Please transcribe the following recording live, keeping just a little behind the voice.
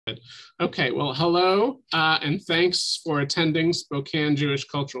Okay, well, hello, and thanks for attending Spokane Jewish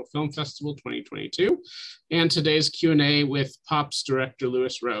Cultural Film Festival 2022 and today's Q&A with POP's director,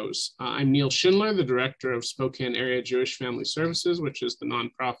 Louis Rose. I'm Neal Schindler, the director of Spokane Area Jewish Family Services, which is the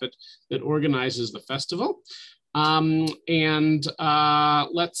nonprofit that organizes the festival.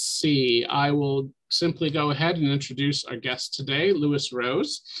 Let's see, I will simply go ahead and introduce our guest today. Louis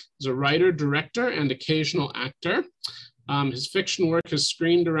Rose is a writer, director, and occasional actor. His fiction work has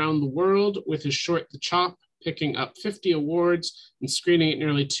screened around the world, with his short The Chop picking up 50 awards and screening at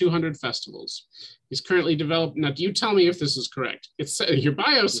nearly 200 festivals. He's currently developing, now you tell me if this is correct. It's your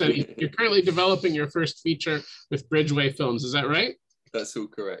bio said you're currently developing your first feature with Bridgeway Films. Is that right? That's all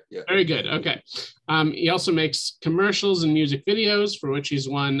correct, yeah. Very good, okay. He also makes commercials and music videos, for which he's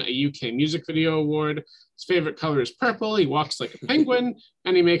won a UK Music Video Award. His favorite color is purple, he walks like a penguin,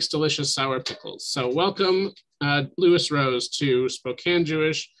 and he makes delicious sour pickles. So welcome, Louis Rose, to Spokane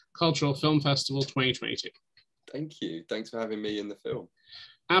Jewish Cultural Film Festival 2022. Thank you, thanks for having me in the film.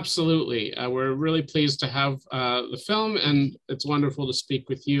 Absolutely, we're really pleased to have the film, and it's wonderful to speak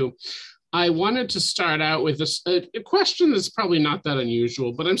with you. I wanted to start out with a question that's probably not that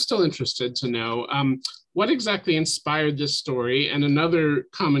unusual, but I'm still interested to know what exactly inspired this story? And another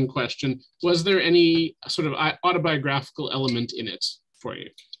common question, was there any sort of autobiographical element in it for you?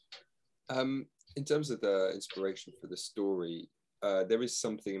 In terms of the inspiration for the story, there is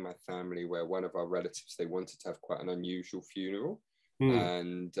something in my family where one of our relatives, they wanted to have quite an unusual funeral.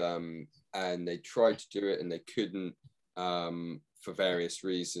 And they tried to do it and they couldn't, for various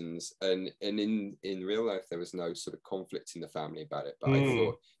reasons, and in real life there was no sort of conflict in the family about it, but I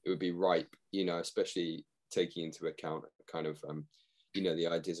thought it would be ripe, you know, especially taking into account kind of you know, the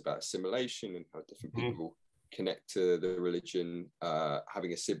ideas about assimilation and how different people connect to the religion.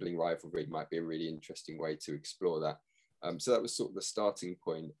 Having a sibling rivalry might be a really interesting way to explore that. So that was sort of the starting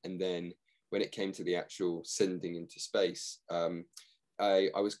point. And then when it came to the actual sending into space, I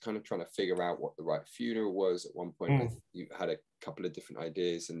was kind of trying to figure out what the right funeral was. At one point, I had a couple of different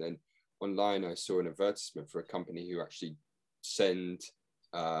ideas, and then online I saw an advertisement for a company who actually send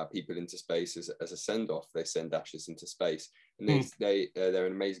people into space as a send-off. They send ashes into space, and they're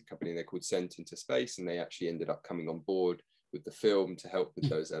an amazing company. They're called Sent Into Space, and they actually ended up coming on board with the film to help with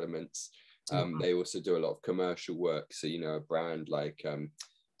those elements. They also do a lot of commercial work. So, you know, a brand like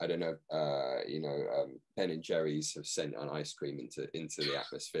I don't know, Ben and Jerry's have sent an ice cream into the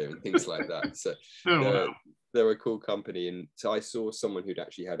atmosphere and things like that. So they're a cool company. And so I saw someone who'd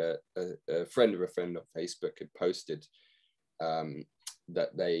actually had a friend of a friend on Facebook had posted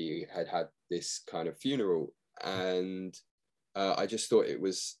that they had this kind of funeral. And I just thought it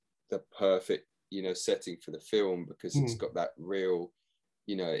was the perfect, you know, setting for the film, because it's got that real,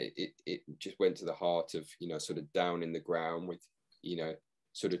 you know, it just went to the heart of, you know, sort of down in the ground with, you know,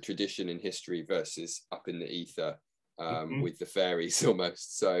 sort of tradition and history versus up in the ether with the fairies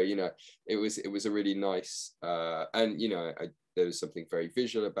almost. So, you know, it was a really nice and, you know, there was something very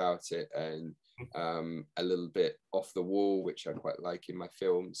visual about it, and a little bit off the wall, which I quite like in my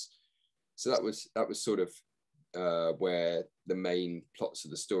films. So that was sort of where the main plots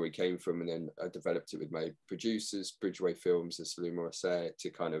of the story came from. And then I developed it with my producers, Bridgeway Films and Salut Morrissey, to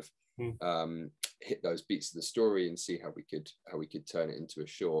kind of hit those beats of the story and see how we could turn it into a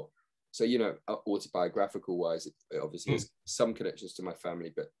short. So, you know, autobiographical wise, it obviously has some connections to my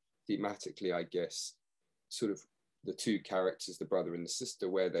family, but thematically, I guess, sort of the two characters, the brother and the sister,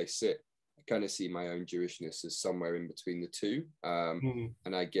 where they sit, I kind of see my own Jewishness as somewhere in between the two.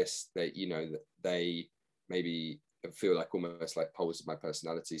 And I guess that, you know, that they maybe feel like almost like poles of my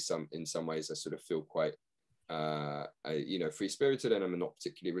personality. In some ways I sort of feel quite you know, free-spirited, and I'm not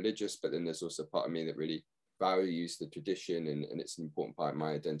particularly religious, but then there's also part of me that really values the tradition, and it's an important part of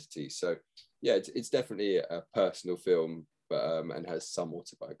my identity. So yeah, it's definitely a personal film, but and has some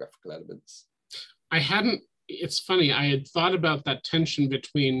autobiographical elements. It's funny, I had thought about that tension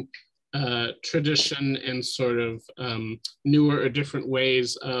between tradition and sort of newer or different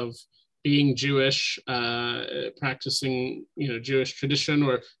ways of being Jewish, practicing, you know, Jewish tradition,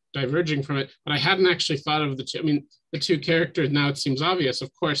 or diverging from it, but I hadn't actually thought of the two. I mean, the two characters, now it seems obvious, of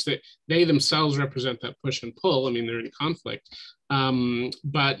course, that they themselves represent that push and pull. I mean, they're in conflict.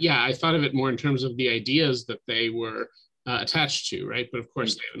 But yeah, I thought of it more in terms of the ideas that they were attached to, right? But of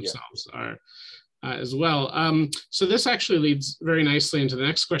course, they themselves are as well. So this actually leads very nicely into the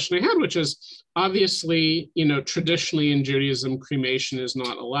next question I had, which is, obviously, you know, traditionally in Judaism, cremation is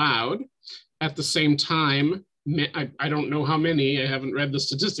not allowed. At the same time, I don't know how many, I haven't read the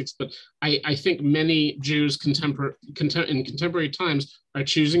statistics, but I think many Jews in contemporary times are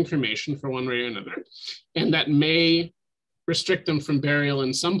choosing cremation for one way or another. And that may restrict them from burial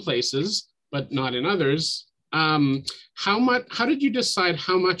in some places, but not in others. How did you decide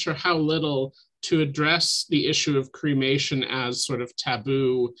how much or how little to address the issue of cremation as sort of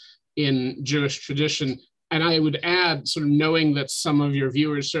taboo in Jewish tradition? And I would add, sort of knowing that some of your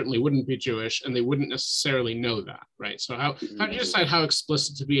viewers certainly wouldn't be Jewish and they wouldn't necessarily know that, right? So how did you decide how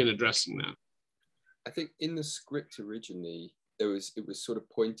explicit to be in addressing that? I think in the script originally, it was sort of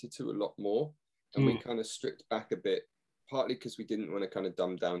pointed to a lot more, and we kind of stripped back a bit, partly because we didn't want to kind of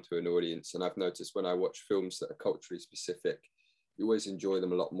dumb down to an audience. And I've noticed when I watch films that are culturally specific, you always enjoy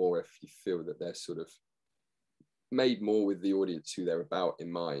them a lot more if you feel that they're sort of made more with the audience who they're about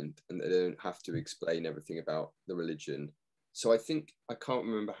in mind, and they don't have to explain everything about the religion. So I think, I can't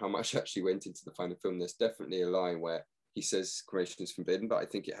remember how much actually went into the final film. There's definitely a line where he says cremation is forbidden, but I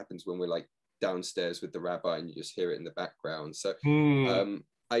think it happens when we're like downstairs with the rabbi and you just hear it in the background. So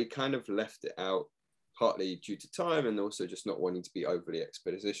I kind of left it out, partly due to time and also just not wanting to be overly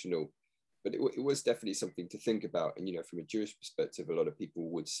expositional. But it was definitely something to think about. And, you know, from a Jewish perspective, a lot of people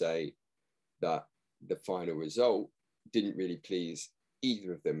would say that the final result didn't really please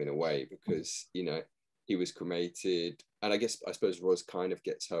either of them in a way, because, you know, he was cremated, and I suppose Roz kind of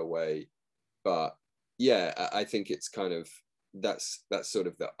gets her way. But yeah, I think it's kind of, that's sort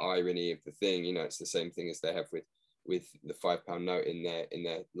of the irony of the thing. You know, it's the same thing as they have with the £5 note in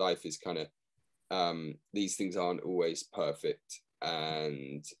their life, is kind of these things aren't always perfect.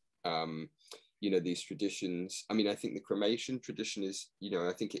 And you know, these traditions, I mean, I think the cremation tradition is, you know,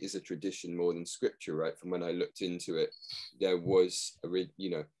 I think it is a tradition more than scripture, right? From when I looked into it, there was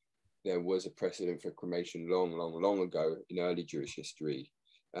a precedent for cremation long ago in early Jewish history.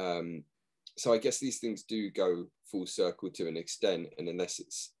 So I guess these things do go full circle to an extent, and unless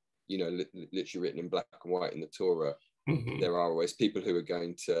it's, you know, literally written in black and white in the Torah, there are always people who are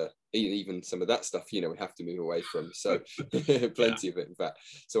going to, even some of that stuff, you know, we have to move away from. So plenty of it, in fact.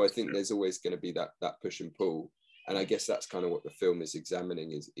 So I think there's always going to be that push and pull. And I guess that's kind of what the film is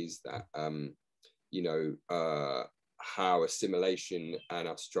examining, is that, you know, how assimilation and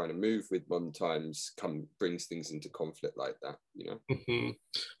us trying to move with modern times brings things into conflict like that, you know.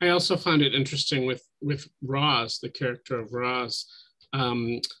 I also found it interesting with Roz, the character of Roz.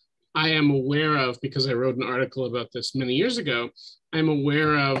 I am aware of, because I wrote an article about this many years ago, I'm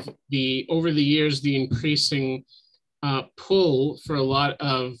aware of over the years, the increasing pull for a lot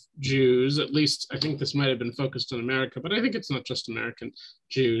of Jews, at least I think this might have been focused on America, but I think it's not just American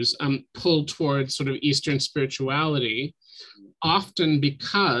Jews, pull towards sort of Eastern spirituality, often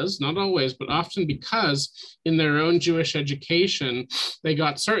because, not always, but often because in their own Jewish education, they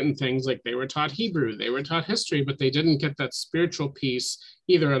got certain things, like they were taught Hebrew, they were taught history, but they didn't get that spiritual piece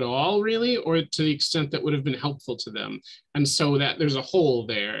either at all, really, or to the extent that would have been helpful to them. And so that there's a hole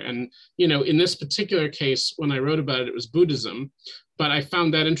there. And, you know, in this particular case, when I wrote about it, it was Buddhism, but I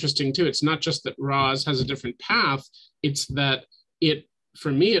found that interesting too. It's not just that Roz has a different path, it's that it,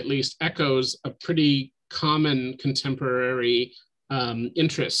 for me at least, echoes a pretty common contemporary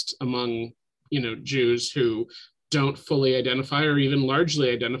interest among, you know, Jews who don't fully identify or even largely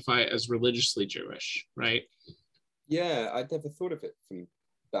identify as religiously Jewish, right? Yeah, I'd never thought of it from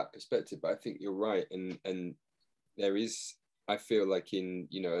that perspective, but I think you're right. And there is, I feel like in,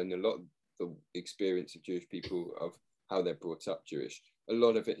 you know, in a lot of the experience of Jewish people, of how they're brought up Jewish, a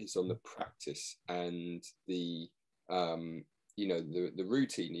lot of it is on the practice and the, you know, the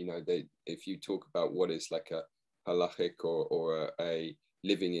routine. You know, if you talk about what is like a halachic or a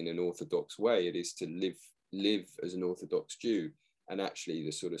living in an Orthodox way, it is to live as an Orthodox Jew. And actually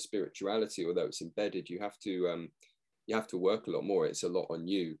the sort of spirituality, although it's embedded, you have to work a lot more. It's a lot on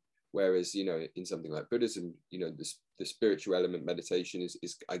you. Whereas, you know, in something like Buddhism, you know, the spiritual element, meditation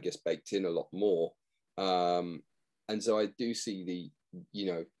is I guess baked in a lot more. And so I do see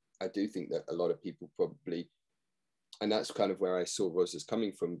I do think that a lot of people probably, and that's kind of where I saw Rosas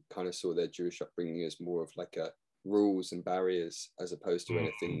coming from, kind of saw their Jewish upbringing as more of like a rules and barriers, as opposed to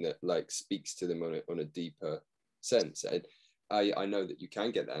anything that like speaks to them on a deeper sense. And I know that you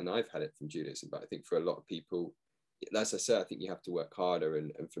can get that, and I've had it from Judaism, but I think for a lot of people, as I said, I think you have to work harder.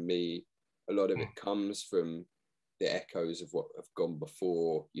 And for me, a lot of it comes from the echoes of what have gone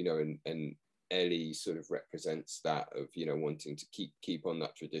before, you know, and Eli sort of represents that, of, you know, wanting to keep on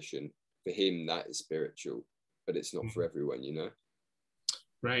that tradition. For him, that is spiritual, but it's not for everyone, you know?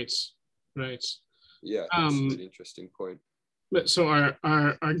 Right. Yeah, that's a really interesting point. But so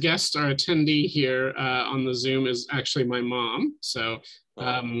our guest, our attendee here on the Zoom is actually my mom. So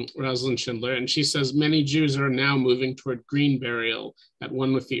Rosalind Schindler, and she says many Jews are now moving toward green burial at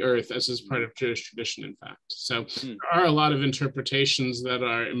one with the earth, as is part of Jewish tradition, in fact. So there are a lot of interpretations that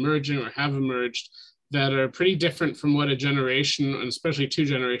are emerging or have emerged that are pretty different from what a generation, and especially 2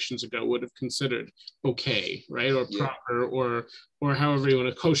 generations ago, would have considered okay, right? Or proper, or however you want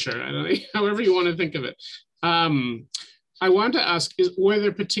to kosher, I don't know, however you want to think of it. I want to ask, were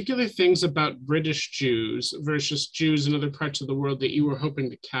there particular things about British Jews versus Jews in other parts of the world that you were hoping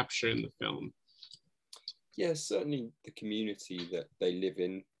to capture in the film? Yeah, certainly the community that they live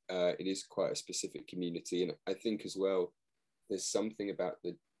in, it is quite a specific community. And I think as well, there's something about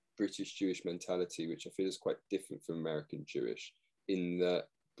the British Jewish mentality, which I feel is quite different from American Jewish, in that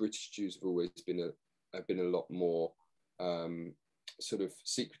British Jews have always been a lot more sort of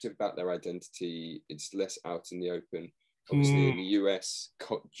secretive about their identity. It's less out in the open. Obviously, in the US,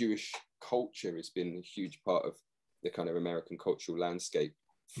 Jewish culture has been a huge part of the kind of American cultural landscape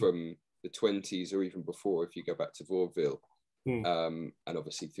from the 20s or even before, if you go back to vaudeville, and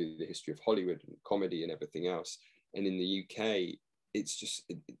obviously through the history of Hollywood and comedy and everything else. And in the UK, it's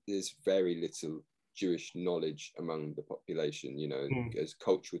just, there's very little Jewish knowledge among the population, you know, as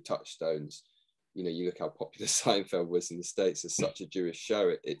cultural touchstones. You know, you look how popular Seinfeld was in the States as such a Jewish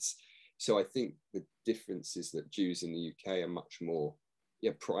show. So I think the difference is that Jews in the UK are much more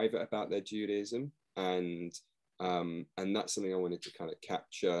private about their Judaism. And that's something I wanted to kind of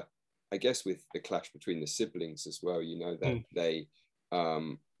capture, I guess, with the clash between the siblings as well, you know, that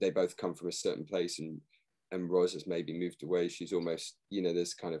they both come from a certain place, and Roz has maybe moved away. She's almost, you know,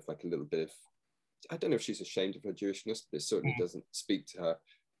 there's kind of like a little bit of, I don't know if she's ashamed of her Jewishness, but it certainly doesn't speak to her.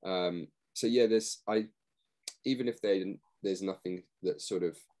 So yeah, even if there's nothing that sort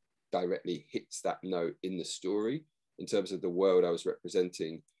of directly hits that note in the story, in terms of the world I was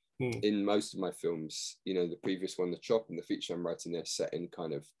representing, in most of my films, you know, the previous one, The Chop, and the feature I'm writing, they're set in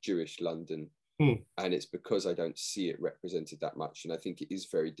kind of Jewish London. And it's because I don't see it represented that much. And I think it is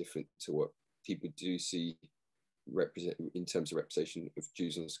very different to what people do see represent in terms of representation of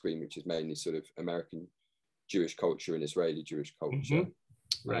Jews on the screen, which is mainly sort of American Jewish culture and Israeli Jewish culture.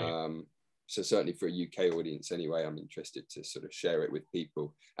 Right. So certainly for a UK audience anyway, I'm interested to sort of share it with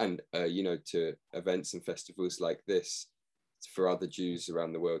people, and you know, to events and festivals like this, for other Jews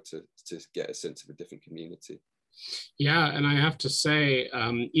around the world to get a sense of a different community. Yeah, and I have to say,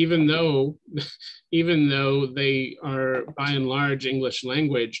 even though they are by and large English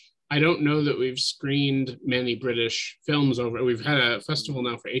language, I don't know that we've screened many British films over. We've had a festival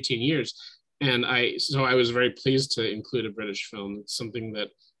now for 18 years, and I was very pleased to include a British film. It's something that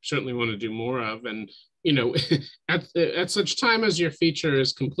I certainly want to do more of. And you know, at such time as your feature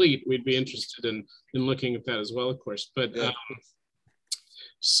is complete, we'd be interested in looking at that as well, of course. But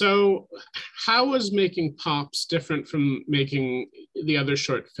so how was making Pops different from making the other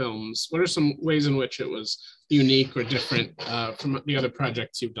short films? What are some ways in which it was unique or different from the other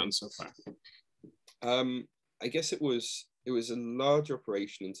projects you've done so far? I guess it was a large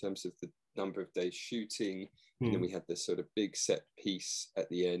operation in terms of the number of days shooting. And then we had this sort of big set piece at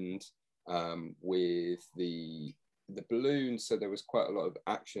the end with the balloon. So there was quite a lot of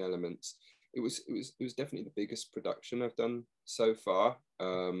action elements. It was definitely the biggest production I've done so far.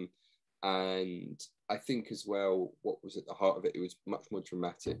 And I think as well, what was at the heart of it, it was much more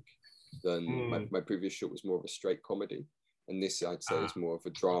dramatic than my previous short was more of a straight comedy. And this, I'd say, is more of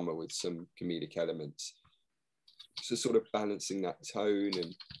a drama with some comedic elements. So sort of balancing that tone.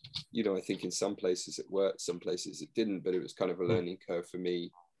 And, you know, I think in some places it worked, some places it didn't, but it was kind of a learning curve for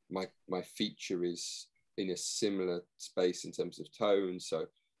me. My feature is in a similar space in terms of tone. So,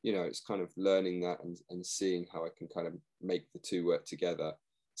 you know, it's kind of learning that and seeing how I can kind of make the two work together.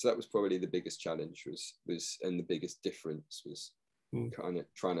 So that was probably the biggest challenge was and the biggest difference was kind of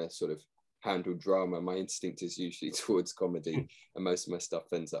trying to sort of handle drama. My instinct is usually towards comedy, and most of my stuff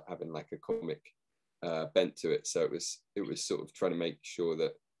ends up having like a comic bent to it. So it was sort of trying to make sure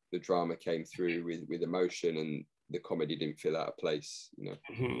that the drama came through with emotion and the comedy didn't feel out of place, you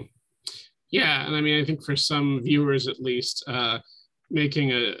know. Yeah, and I mean, I think for some viewers at least,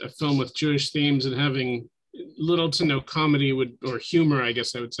 making a film with Jewish themes and having little to no comedy or humor, I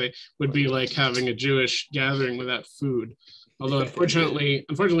guess I would say, would be like having a Jewish gathering without food. Although unfortunately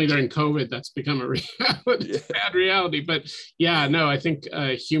during COVID, that's become a bad reality. But yeah, no, I think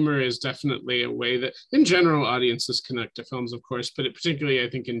humor is definitely a way that, in general, audiences connect to films, of course, but particularly I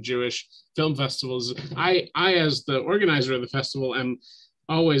think in Jewish film festivals, I as the organizer of the festival am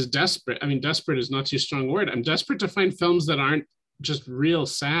always desperate. I mean, desperate is not too strong a word. I'm desperate to find films that aren't just real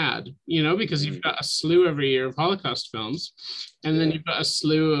sad, you know, because you've got a slew every year of Holocaust films, and then you've got a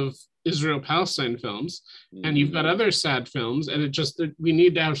slew of Israel-Palestine films, and you've got other sad films, and we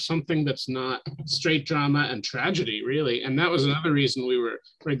need to have something that's not straight drama and tragedy, really. And that was another reason we were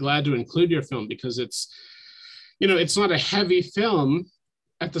very glad to include your film, because it's, you know, it's not a heavy film,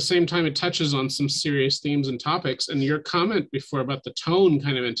 at the same time, it touches on some serious themes and topics. And your comment before about the tone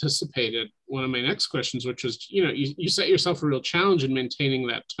kind of anticipated one of my next questions, which was, you set yourself a real challenge in maintaining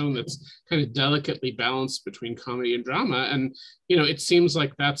that tone that's kind of delicately balanced between comedy and drama. And, it seems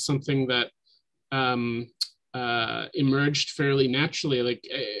like that's something that emerged fairly naturally. Like,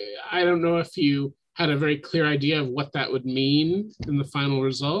 I don't know if you had a very clear idea of what that would mean in the final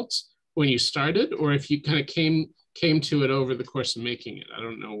results when you started, or if you kind of came to it over the course of making it. I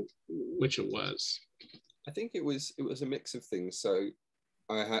don't know which it was. I think it was a mix of things. So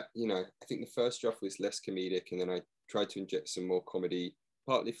I had, I think the first draft was less comedic, and then I tried to inject some more comedy,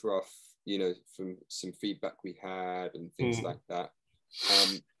 partly for our, from some feedback we had and things like that.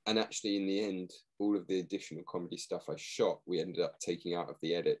 And actually, in the end, all of the additional comedy stuff I shot, we ended up taking out of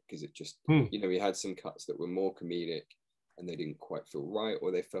the edit because it just, we had some cuts that were more comedic and they didn't quite feel right,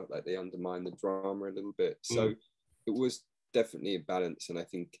 or they felt like they undermined the drama a little bit. So it was definitely a balance. And I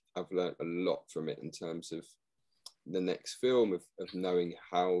think I've learned a lot from it in terms of the next film, of knowing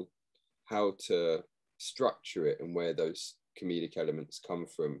how to structure it and where those comedic elements come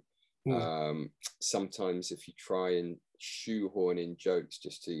from. Sometimes if you try and shoehorn in jokes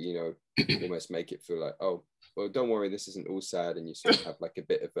just to almost make it feel like, oh well, don't worry, this isn't all sad, and you sort of have like a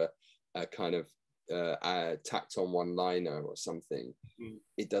bit of a kind of tacked on one liner or something,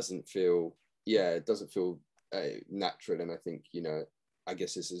 it doesn't feel natural. And I think I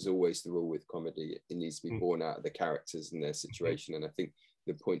guess this is always the rule with comedy, it needs to be born out of the characters and their situation. And I think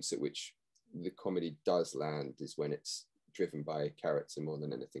the points at which the comedy does land is when it's driven by a character more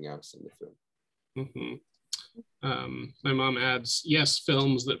than anything else in the film. My mom adds, yes,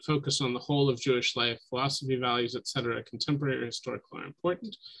 films that focus on the whole of Jewish life, philosophy, values, etc., contemporary or historical, are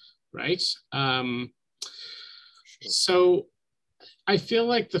important, right? So I feel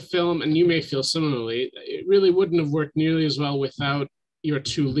like the film, and you may feel similarly, it really wouldn't have worked nearly as well without your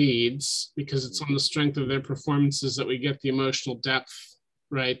two leads, because it's on the strength of their performances that we get the emotional depth,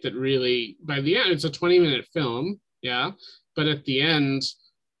 right? That really, by the end, it's a 20-minute film, yeah, but at the end,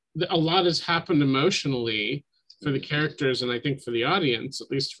 a lot has happened emotionally for the characters, and I think for the audience, at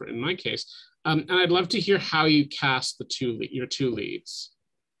least in my case. And I'd love to hear how you cast your two leads.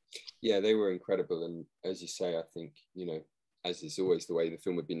 Yeah, they were incredible. And as you say, I think, as is always the way, the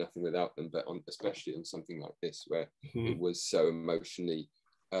film would be nothing without them, but especially on something like this, where it was so emotionally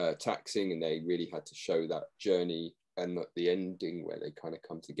taxing, and they really had to show that journey, and that the ending where they kind of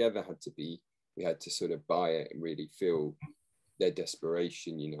come together we had to sort of buy it and really feel their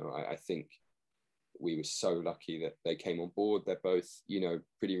desperation. I think we were so lucky that they came on board. They're both,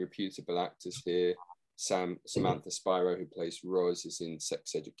 pretty reputable actors here. Samantha Spiro, who plays Roz, is in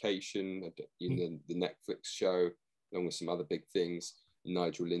Sex Education, the Netflix show, along with some other big things.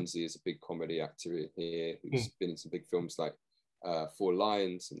 Nigel Lindsay is a big comedy actor here, who's been in some big films like Four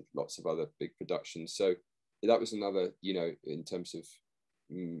Lions and lots of other big productions. So that was another, in terms of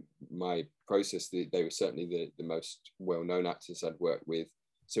my process, they were certainly the most well-known actors I'd worked with.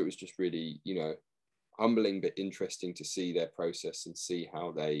 So it was just really, humbling but interesting to see their process and see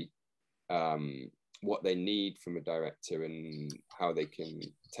how they what they need from a director and how they can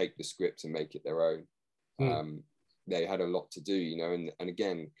take the script and make it their own. They had a lot to do, and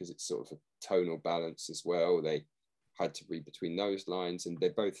again, because it's sort of a tonal balance as well, they had to read between those lines, and they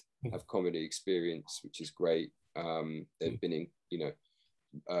both have comedy experience, which is great. They've been in,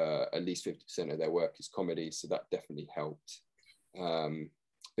 at least 50% of their work is comedy, so that definitely helped.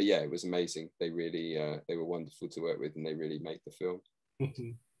 But yeah, it was amazing. They really they were wonderful to work with, and they really made the film.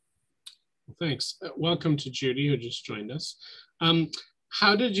 Thanks. Welcome to Judy, who just joined us.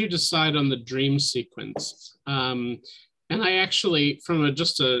 How did you decide on the dream sequence? And I actually, from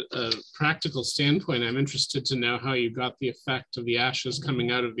just a practical standpoint, I'm interested to know how you got the effect of the ashes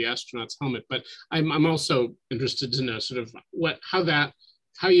coming out of the astronaut's helmet. But I'm also interested to know sort of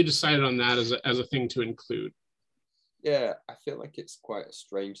how you decided on that as a thing to include. Yeah, I feel like it's quite a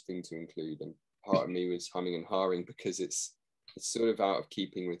strange thing to include, and part of me was humming and hawing because it's sort of out of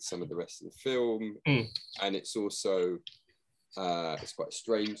keeping with some of the rest of the film, and it's also it's quite a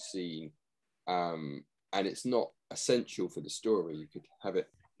strange scene, and it's not essential for the story. You could have it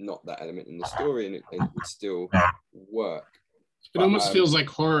not that element in the story, and it would still work. It almost feels like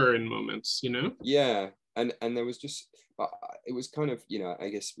horror in moments, Yeah, and there was just, it was kind of, I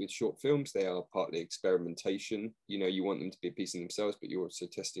guess with short films, they are partly experimentation. You want them to be a piece in themselves, but you're also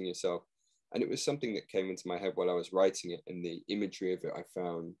testing yourself. And it was something that came into my head while I was writing it, and the imagery of it I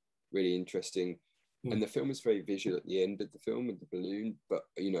found really interesting. And the film was very visual at the end of the film with the balloon, but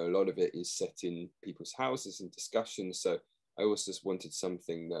a lot of it is set in people's houses and discussions. So I also just wanted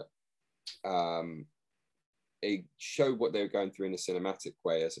something that it showed what they were going through in a cinematic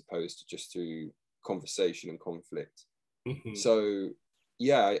way as opposed to just through conversation and conflict. So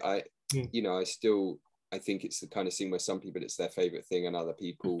yeah, I you know, I think it's the kind of scene where some people it's their favorite thing and other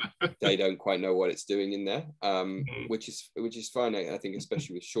people they don't quite know what it's doing in there, which is fine. I think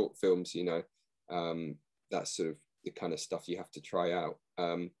especially with short films, you know, that's sort of the kind of stuff you have to try out.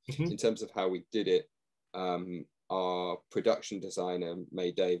 In terms of how we did it, our production designer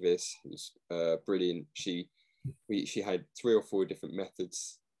May Davis, who's brilliant, she had 3 or 4 different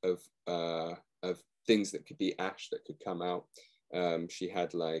methods of things that could be ash that could come out. She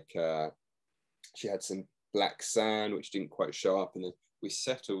had some black sand which didn't quite show up, and then we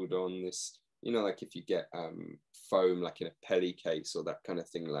settled on this, you know, like if you get foam like in a pelly case or that kind of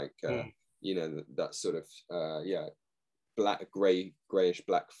thing, like you know, that sort of black grayish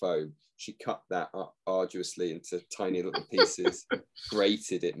black foam. She cut that up arduously into tiny little pieces,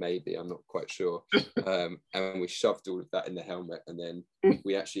 grated it maybe, I'm not quite sure, and we shoved all of that in the helmet. And then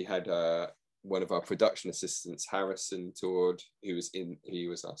we actually had one of our production assistants, Harrison Todd, he was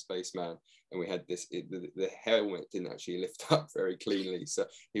our spaceman, and we had this, the helmet didn't actually lift up very cleanly, so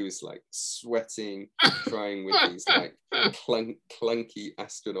he was like sweating, trying with these like clunky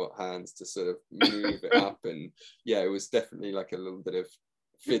astronaut hands to sort of move it up. And yeah, it was definitely like a little bit of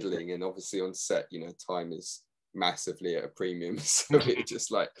fiddling, and obviously on set, you know, time is massively at a premium, so it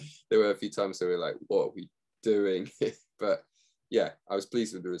just like, there were a few times where we were like, what are we doing? But yeah, I was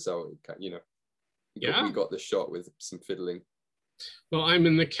pleased with the result. You know, we got the shot with some fiddling. Well, I'm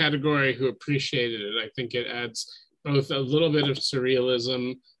in the category who appreciated it. I think it adds both a little bit of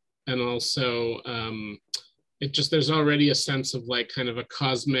surrealism and also there's already a sense of like kind of a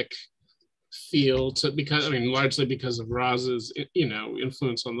cosmic feel to, because I mean largely because of Roz's, you know,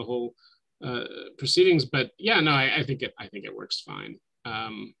 influence on the whole proceedings. But yeah, no, I think it works fine.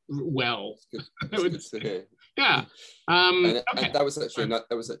 Well, Good to hear. Yeah. And that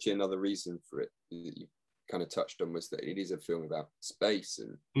was actually another reason for it that you kind of touched on, was that it is a film about space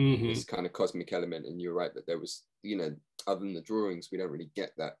and this kind of cosmic element. And you're right that there was, you know, other than the drawings, we don't really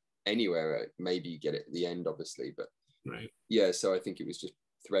get that anywhere. Maybe you get it at the end, obviously, but right. Yeah, so I think it was just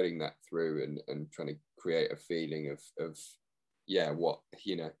threading that through and trying to create a feeling of what,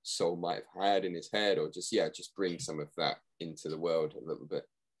 you know, Soul might have had in his head, or just bring some of that into the world a little bit.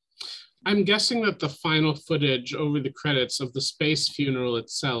 I'm guessing that the final footage over the credits of the space funeral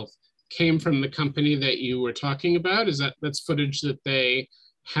itself came from the company that you were talking about. That's footage that they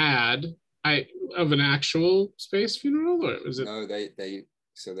had of an actual space funeral, or was it? No, they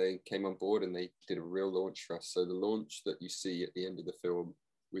came on board and they did a real launch for us. So the launch that you see at the end of the film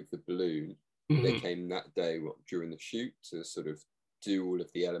with the balloon, they came that day during the shoot to sort of do all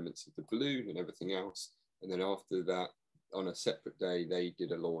of the elements of the balloon and everything else. And then after that, on a separate day, they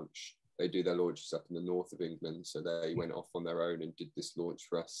did a launch. They do their launches up in the north of England. So they went off on their own and did this launch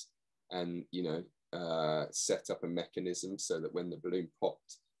for us, and, you know, set up a mechanism so that when the balloon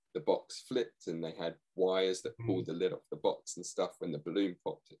popped, the box flipped, and they had wires that pulled the lid off the box and stuff. When the balloon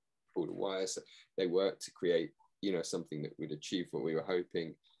popped, it pulled the wires. So they worked to create, you know, something that would achieve what we were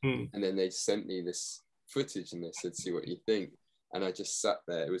hoping. And then they sent me this footage and they said, see what you think. And I just sat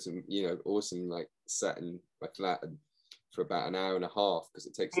there. It was, you know, awesome, like sat in my flat and for about an hour and a half, because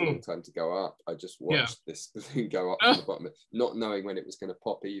it takes a long time to go up. I just watched this balloon go up to the bottom, not knowing when it was going to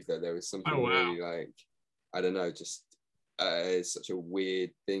pop either. There was something really like, I don't know, just it's such a weird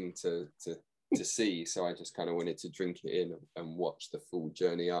thing to see. So I just kind of wanted to drink it in and watch the full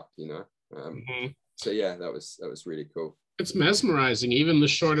journey up, you know. So yeah, that was really cool. It's mesmerizing, even the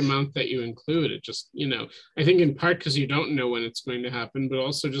short amount that you include. It just, you know, I think in part because you don't know when it's going to happen, but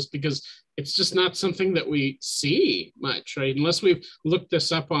also just because it's just not something that we see much, right? Unless we've looked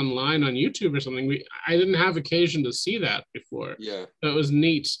this up online on YouTube or something. I didn't have occasion to see that before. Yeah. So it was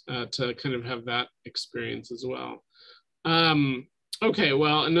neat to kind of have that experience as well. Okay,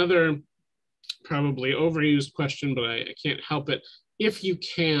 well, another probably overused question, but I can't help it. If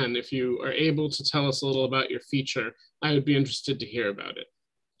you are able to tell us a little about your feature, I would be interested to hear about it.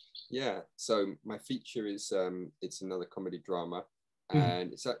 Yeah, so my feature is it's another comedy drama,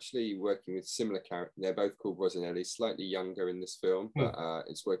 and it's actually working with similar characters. They're both called Rosinelli, slightly younger in this film, but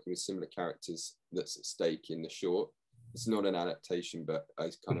it's working with similar characters that's at stake in the short. It's not an adaptation, but I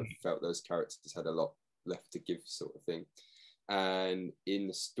kind of felt those characters had a lot left to give, sort of thing. And in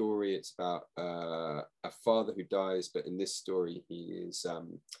the story, it's about a father who dies, but in this story, he's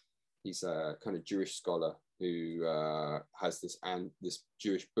a kind of Jewish scholar who has this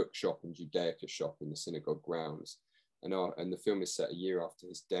Jewish bookshop and Judaica shop in the synagogue grounds. And the film is set a year after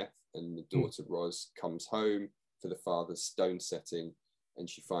his death, and the daughter Roz comes home for the father's stone setting, and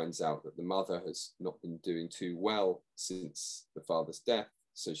she finds out that the mother has not been doing too well since the father's death.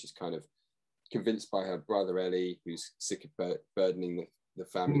 So she's kind of convinced by her brother Ellie, who's sick of burdening the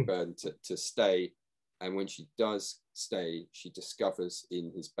family burden, to stay. And when she does stay, she discovers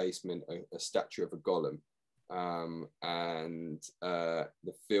in his basement a statue of a golem. And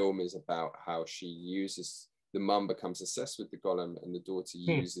the film is about how she uses, the mum becomes obsessed with the golem, and the daughter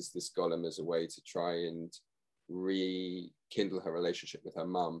uses this golem as a way to try and rekindle her relationship with her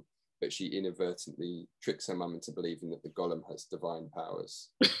mum, but she inadvertently tricks her mum into believing that the golem has divine powers.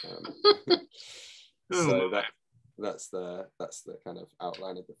 So that's the kind of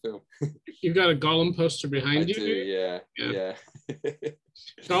outline of the film. You've got a golem poster behind you? I do, yeah.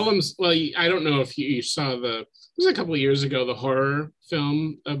 Golems, well, I don't know if you saw it was a couple of years ago, the horror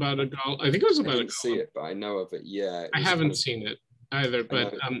film about a golem. I think it was about a golem. I didn't see it, but I know of it, yeah. I haven't seen it either,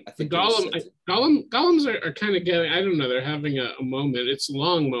 but I think golems are kind of getting, I don't know, they're having a moment. It's a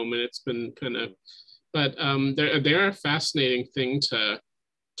long moment. It's been kind of, but they're a fascinating thing to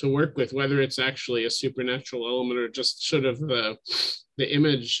work with, whether it's actually a supernatural element or just sort of the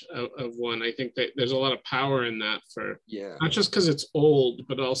image of one. I think that there's a lot of power in that, for not just because it's old,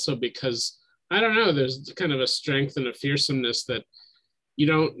 but also because, I don't know, there's kind of a strength and a fearsomeness that you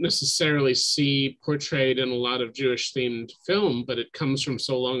don't necessarily see portrayed in a lot of Jewish themed film, but it comes from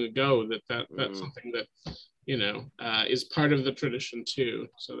so long ago that's something that, you know, is part of the tradition too.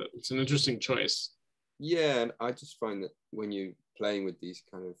 So that it's an interesting choice. Yeah, and I just find that when you playing with these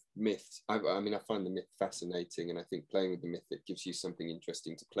kind of myths, I find the myth fascinating, and I think playing with the myth, it gives you something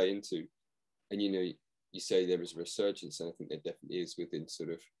interesting to play into. And you know, you say there is a resurgence, and I think there definitely is within sort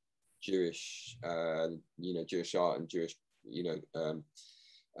of Jewish, Jewish art and Jewish,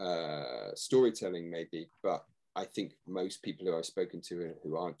 storytelling maybe. But I think most people who I've spoken to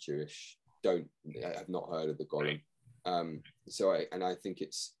who aren't Jewish have not heard of the golem. I think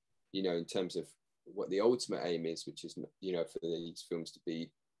it's, you know, in terms of what the ultimate aim is, which is, you know, for these films to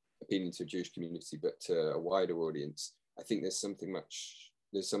be appealing to a Jewish community, but to a wider audience. I think there's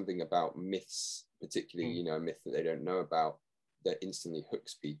something about myths, particularly, you know, a myth that they don't know about, that instantly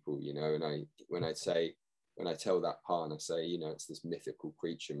hooks people, you know. And when I tell that part and I say, you know, it's this mythical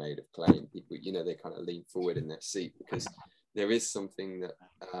creature made of clay, and people, you know, they kind of lean forward in their seat, because there is something that,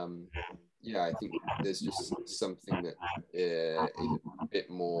 I think there's just something that is a bit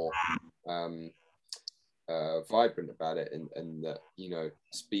more vibrant about it, and that, you know,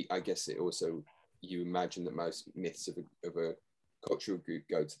 I guess it also, you imagine that most myths of a cultural group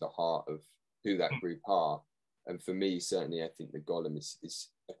go to the heart of who that group are. And for me, certainly, I think the golem is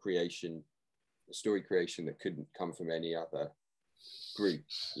a story creation that couldn't come from any other group,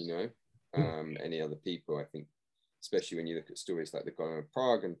 you know, any other people. I think, especially when you look at stories like the Golem of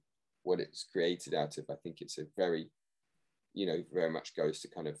Prague and what it's created out of, I think it's a very, you know, very much goes to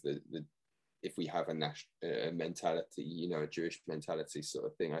kind of the if we have a mentality, you know, a Jewish mentality sort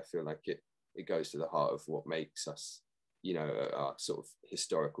of thing, I feel like it goes to the heart of what makes us, you know, our sort of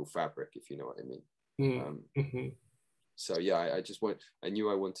historical fabric, if you know what I mean. So yeah, I knew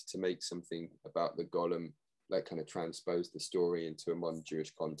I wanted to make something about the golem, like kind of transpose the story into a modern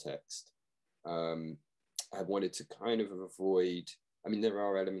Jewish context. I wanted to kind of avoid, I mean, there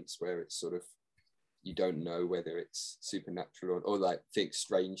are elements where it's sort of, you don't know whether it's supernatural or like think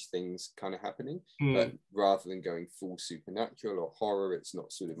strange things kind of happening, but rather than going full supernatural or horror, it's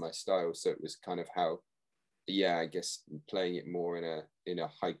not sort of my style. So it was kind of how, I guess playing it more in a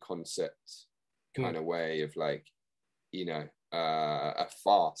high concept kind of way of like, you know, a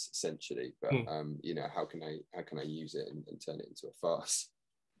farce essentially, but you know, how can I use it and turn it into a farce?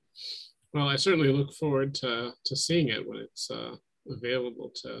 Well, I certainly look forward to seeing it when it's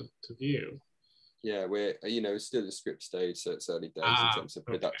available to view. Yeah, we're, you know, it's still the script stage, so it's early days in terms of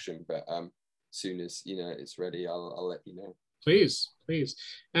production, but soon as, you know, it's ready, I'll let you know. Please.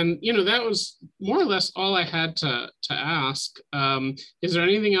 And, you know, that was more or less all I had to ask. Is there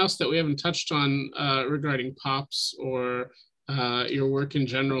anything else that we haven't touched on regarding Pops or your work in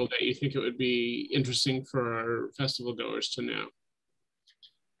general that you think it would be interesting for our festival goers to know?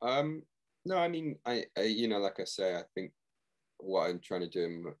 No, I mean, I you know, like I say, I think what I'm trying to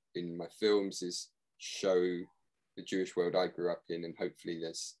do in my films is show the Jewish world I grew up in, and hopefully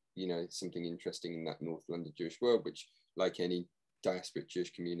there's, you know, something interesting in that North London Jewish world, which, like any diasporic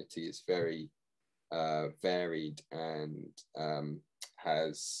Jewish community, is very varied and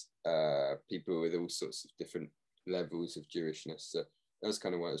has people with all sorts of different levels of Jewishness. So that's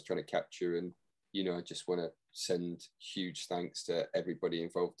kind of what I was trying to capture. And, you know, I just want to send huge thanks to everybody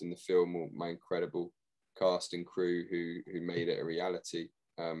involved in the film, all my incredible cast and crew who made it a reality,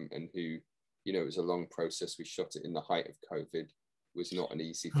 and who, you know, it was a long process. We shot it in the height of COVID, was not an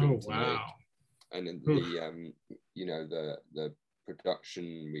easy Oh, film to wow. make. And then the you know, the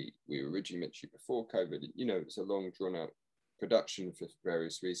production, we originally mentioned before COVID, you know, it was a long drawn out production for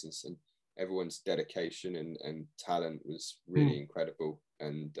various reasons, and everyone's dedication and talent was really incredible.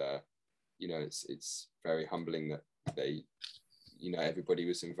 And you know, it's very humbling that they, you know, everybody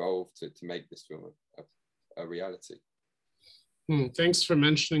was involved to make this film a reality. Thanks for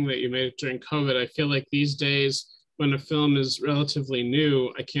mentioning that you made it during COVID. I feel like these days, when a film is relatively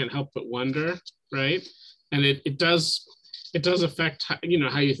new, I can't help but wonder, right? And it does affect how, you know,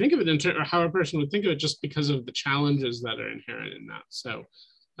 how you think of it, or how a person would think of it, just because of the challenges that are inherent in that. So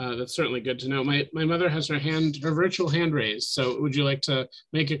that's certainly good to know. My mother has her virtual hand raised. So would you like to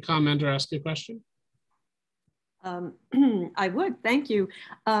make a comment or ask a question? I would, thank you.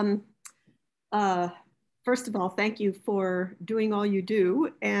 First of all, thank you for doing all you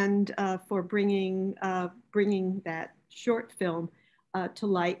do, and for bringing that short film to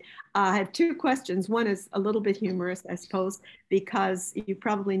light. I have two questions. One is a little bit humorous, I suppose, because you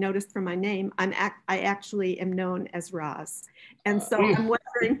probably noticed from my name, I actually am known as Roz, and so I'm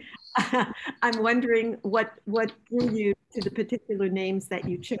wondering what drew you to the particular names that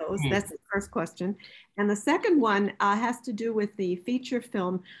you chose. That's the first question. And the second one has to do with the feature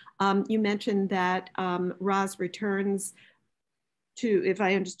film. You mentioned that Roz returns to, if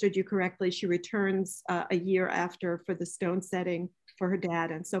I understood you correctly, she returns a year after for the stone setting for her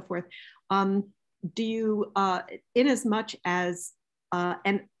dad and so forth. Do you, in as much as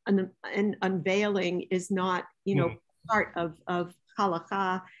an unveiling is not, you know, part of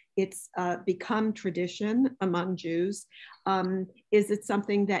halakha, it's become tradition among Jews. Is it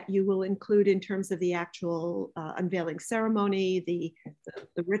something that you will include in terms of the actual unveiling ceremony, the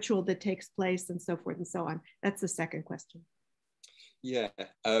ritual that takes place, and so forth and so on? That's the second question. Yeah.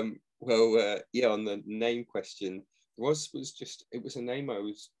 Well, yeah, on the name question, it was a name I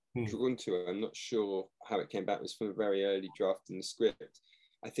was drawn to. I'm not sure how it came about. It was from a very early draft in the script.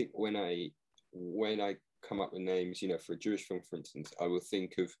 I think when I come up with names, you know, for a Jewish film, for instance, I will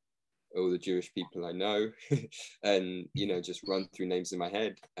think of all the Jewish people I know and, you know, just run through names in my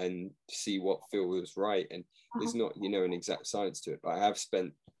head and see what feels right. And there's not, you know, an exact science to it, but I have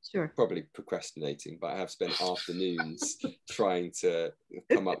spent, probably procrastinating, but I have spent afternoons trying to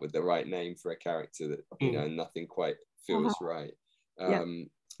come up with the right name for a character that, you know, nothing quite feels right. And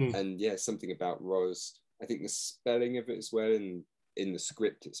yeah, something about Roz, I think the spelling of it as well, in the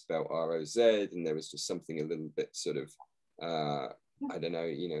script it's spelled R-O-Z, and there was just something a little bit sort of I don't know,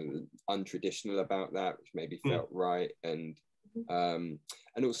 you know, untraditional about that, which maybe felt right. And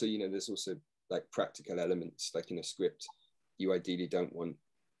also, you know, there's also like practical elements, like in a script, you ideally don't want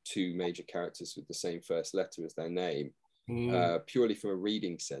two major characters with the same first letter as their name. Purely from a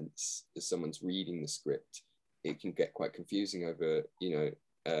reading sense, as someone's reading the script, it can get quite confusing over, you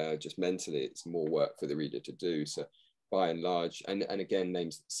know, just mentally, it's more work for the reader to do. So by and large, and again,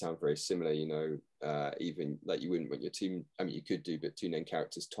 names that sound very similar, you know, even like you wouldn't want your two, I mean, you could do, but two named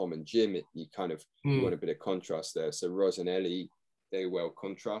characters, Tom and Jim, you kind of, you want a bit of contrast there. So Roz and Ellie, they well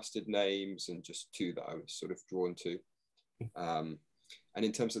contrasted names, and just two that I was sort of drawn to. And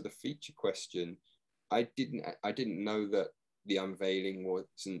in terms of the feature question, I didn't know that the unveiling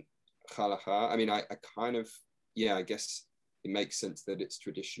wasn't halakha. I mean, I kind of, yeah, I guess it makes sense that it's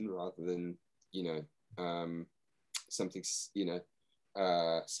tradition rather than, you know, something, you know,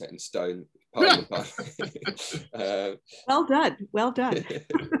 set in stone. Pardon the pun. Well done.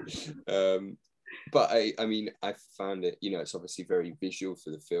 But I mean, I found it, you know, it's obviously very visual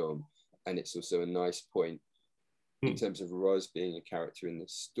for the film, and it's also a nice point in terms of Roz being a character in the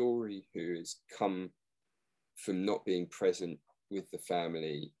story who has come from not being present with the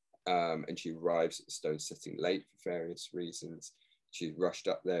family, and she arrives at the stone setting late for various reasons. She's rushed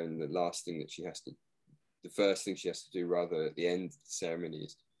up there, and the first thing she has to do, rather, at the end of the ceremony,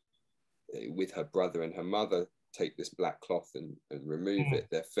 is with her brother and her mother, take this black cloth and remove it.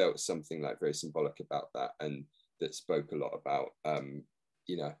 There felt something like very symbolic about that, and that spoke a lot about,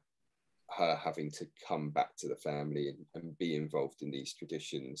 you know, her having to come back to the family and be involved in these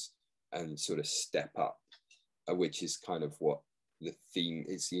traditions and sort of step up, which is kind of what the theme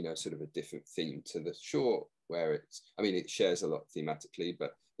is, you know, sort of a different theme to the short, where it's, I mean, it shares a lot thematically,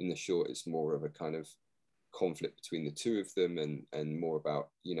 but in the short, it's more of a kind of conflict between the two of them, and more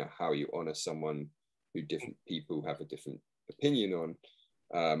about, you know, how you honor someone who different people have a different opinion on,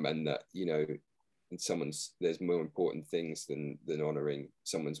 and that, you know, in there's more important things than honoring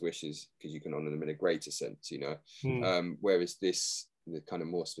someone's wishes, because you can honor them in a greater sense, you know. Whereas this, the kind of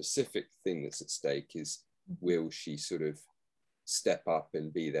more specific thing that's at stake is, will she sort of step up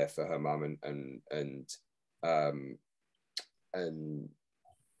and be there for her mum and and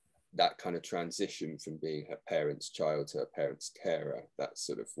that kind of transition from being her parents' child to her parents' carer, that's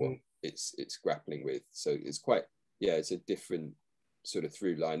sort of what it's grappling with. So it's quite, yeah, it's a different sort of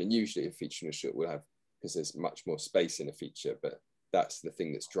through line. And usually a feature and a short will have, because there's much more space in a feature, but that's the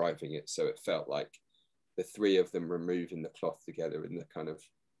thing that's driving it. So it felt like the three of them removing the cloth together in the kind of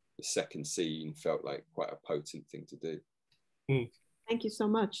the second scene felt like quite a potent thing to do. Thank you so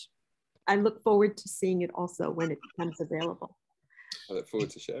much. I look forward to seeing it also when it becomes available. I look forward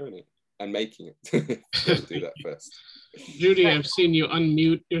to sharing it and making it. Gotta do that first. Judy, I've seen you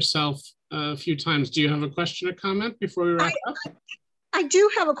unmute yourself a few times. Do you have a question or comment before we wrap up? I do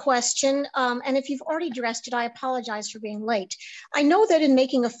have a question, and if you've already addressed it, I apologize for being late. I know that in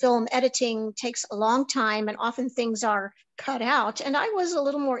making a film, editing takes a long time and often things are cut out, and I was a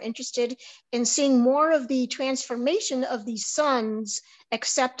little more interested in seeing more of the transformation of the son's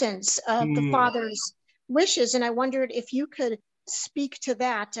acceptance of the father's wishes, and I wondered if you could speak to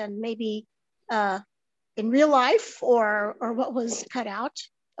that, and maybe in real life or what was cut out,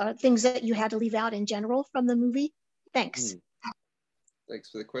 things that you had to leave out in general from the movie. Thanks. Thanks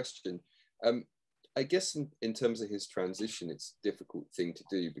for the question. I guess in terms of his transition, it's a difficult thing to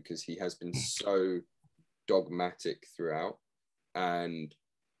do because he has been so dogmatic throughout. And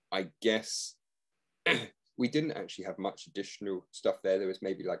I guess we didn't actually have much additional stuff there. There was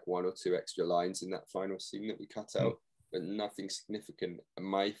maybe like 1 or 2 extra lines in that final scene that we cut out, but nothing significant. And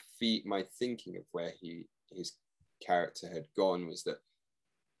my thinking of where his character had gone was that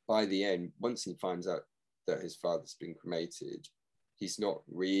by the end, once he finds out that his father's been cremated, he's not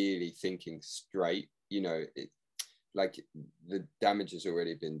really thinking straight, like the damage has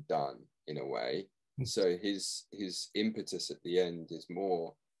already been done in a way. So his impetus at the end is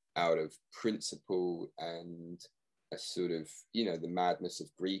more out of principle and a sort of, the madness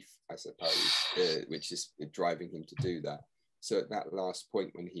of grief, I suppose, which is driving him to do that. So at that last point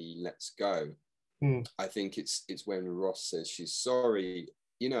when he lets go, I think it's when Ross says she's sorry,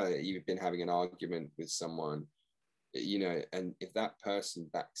 you've been having an argument with someone, and if that person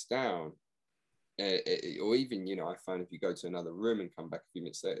backs down, or even, I find if you go to another room and come back a few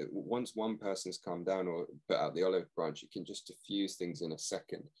minutes later, once one person's calmed down or put out the olive branch, it can just diffuse things in a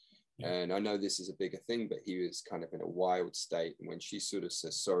second. And I know this is a bigger thing, but he was kind of in a wild state. And when she sort of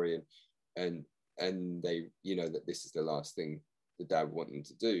says sorry and they, that this is the last thing the dad would want them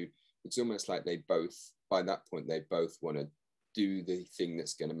to do, it's almost like they both, by that point, they both want to do the thing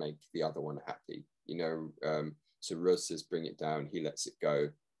that's going to make the other one happy, So Rose says, bring it down. He lets it go.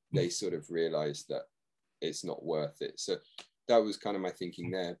 They sort of realize that it's not worth it. So that was kind of my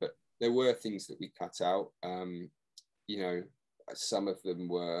thinking there. But there were things that we cut out. Some of them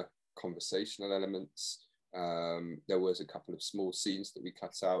were conversational elements. There was a couple of small scenes that we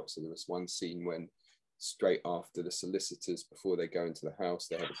cut out. So there was one scene when straight after the solicitors, before they go into the house,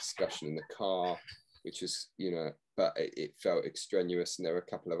 they had a discussion in the car, which is, but it felt extraneous. And there were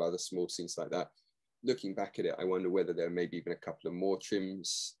a couple of other small scenes like that. Looking back at it, I wonder whether there may be even a couple of more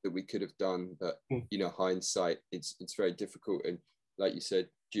trims that we could have done, but hindsight, it's very difficult. And like you said,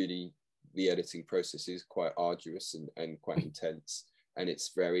 Judy, the editing process is quite arduous and quite intense, and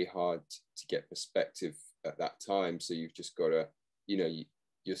it's very hard to get perspective at that time. So you've just got to,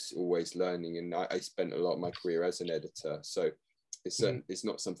 you're always learning. And I spent a lot of my career as an editor, so it's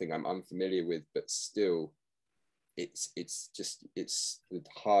not something I'm unfamiliar with, but still, it's the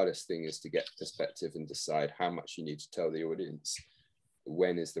hardest thing is to get perspective and decide how much you need to tell the audience,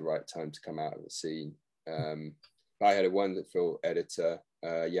 when is the right time to come out of the scene. I had a wonderful editor,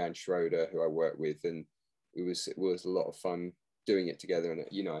 Jan Schroeder, who I worked with, and it was a lot of fun doing it together.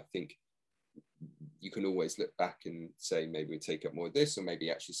 And I think you can always look back and say maybe we take up more of this, or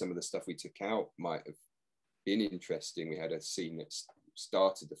maybe actually some of the stuff we took out might have been interesting. We had a scene that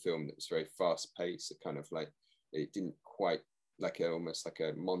started the film that was very fast paced, kind of like, it didn't quite, like almost like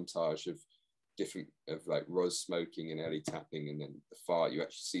a montage of like Roz smoking and Ellie tapping, and then you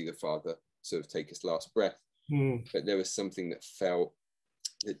actually see the father sort of take his last breath. But there was something that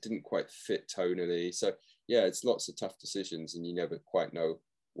didn't quite fit tonally. So yeah, it's lots of tough decisions, and you never quite know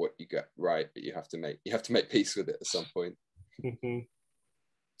what you get right, but you have to make peace with it at some point.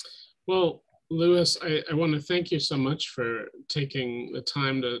 Well, Lewis, I want to thank you so much for taking the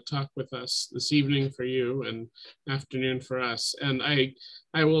time to talk with us this evening for you and afternoon for us. And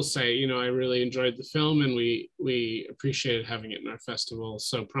I will say, I really enjoyed the film, and we appreciated having it in our festival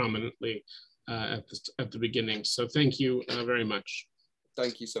so prominently at the beginning. So thank you very much.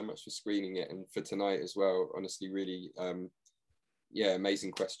 Thank you so much for screening it, and for tonight as well. Honestly, really,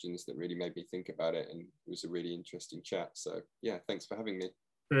 amazing questions that really made me think about it, and it was a really interesting chat. So yeah, thanks for having me.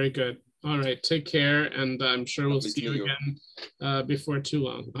 Very good. All right. Take care. And I'm sure we'll see you again before too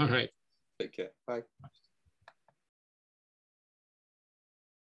long. All right. Take care. Bye.